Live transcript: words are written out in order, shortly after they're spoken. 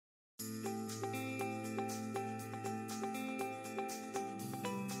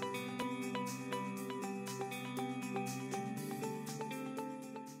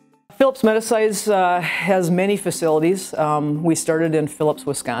Phillips Medisize has many facilities. We started in Phillips,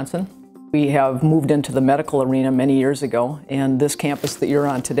 Wisconsin. We have moved into the medical arena many years ago, and this campus that you're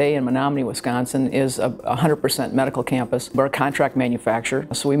on today in Menominee, Wisconsin is a 100% medical campus. We're a contract manufacturer,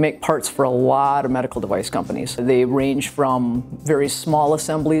 so we make parts for a lot of medical device companies. They range from very small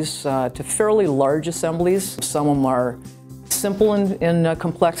assemblies to fairly large assemblies. Some of them are simple in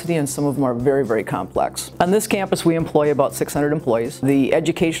complexity, and some of them are very, very complex. On this campus, we employ about 600 employees. The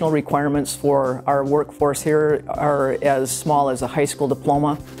educational requirements for our workforce here are as small as a high school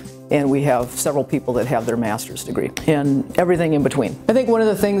diploma, and we have several people that have their master's degree, and everything in between. I think one of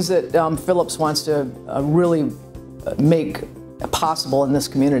the things that Phillips wants to really make possible in this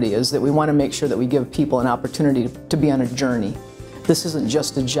community is that we want to make sure that we give people an opportunity to be on a journey. This isn't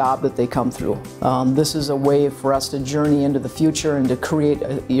just a job that they come through. This is a way for us to journey into the future and to create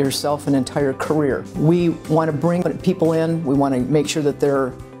yourself an entire career. We want to bring people in. We want to make sure that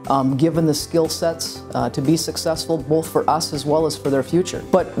they're given the skill sets to be successful, both for us as well as for their future.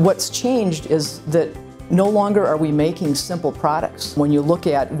 But what's changed is that no longer are we making simple products. When you look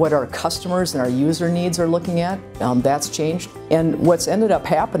at what our customers and our user needs are looking at, that's changed. And what's ended up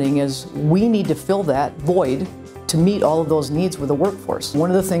happening is we need to fill that void to meet all of those needs with the workforce. One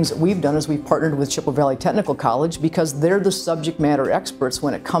of the things that we've done is we've partnered with Chippewa Valley Technical College because they're the subject matter experts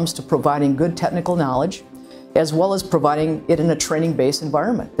when it comes to providing good technical knowledge, as well as providing it in a training-based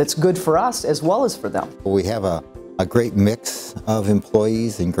environment that's good for us as well as for them. We have a great mix of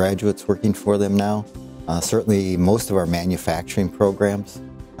employees and graduates working for them now. Certainly most of our manufacturing programs,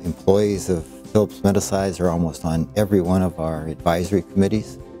 employees of Phillips Medisize are almost on every one of our advisory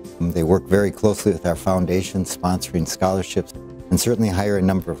committees. They work very closely with our foundation, sponsoring scholarships, and certainly hire a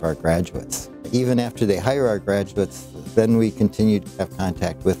number of our graduates. Even after they hire our graduates, then we continue to have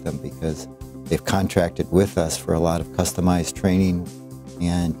contact with them because they've contracted with us for a lot of customized training,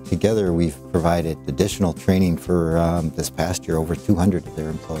 and together we've provided additional training for this past year, over 200 of their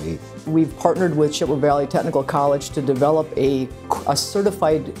employees. We've partnered with Chippewa Valley Technical College to develop a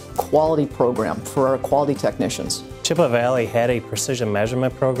certified quality program for our quality technicians. Chippewa Valley had a precision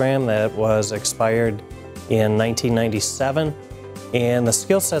measurement program that was expired in 1997, and the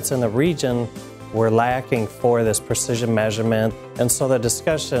skill sets in the region were lacking for this precision measurement, and so the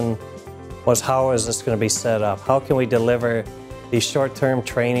discussion was, how is this going to be set up? How can we deliver these short-term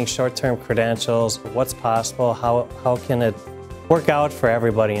training, short-term credentials? What's possible? How can it work out for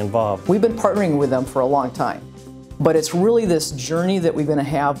everybody involved? We've been partnering with them for a long time, but it's really this journey that we're going to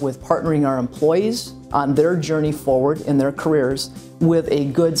have with partnering our employees on their journey forward in their careers with a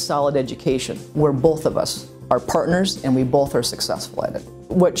good, solid education where both of us are partners and we both are successful at it.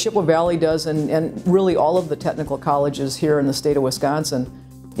 What Chippewa Valley does, and really all of the technical colleges here in the state of Wisconsin,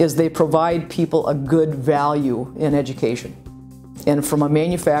 is they provide people a good value in education. And from a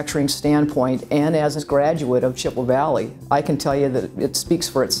manufacturing standpoint, and as a graduate of Chippewa Valley, I can tell you that it speaks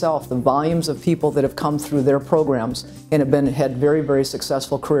for itself. The volumes of people that have come through their programs and have had very, very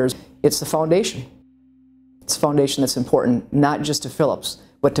successful careers. It's the foundation. It's a foundation that's important, not just to Phillips,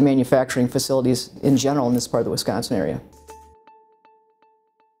 but to manufacturing facilities in general in this part of the Wisconsin area.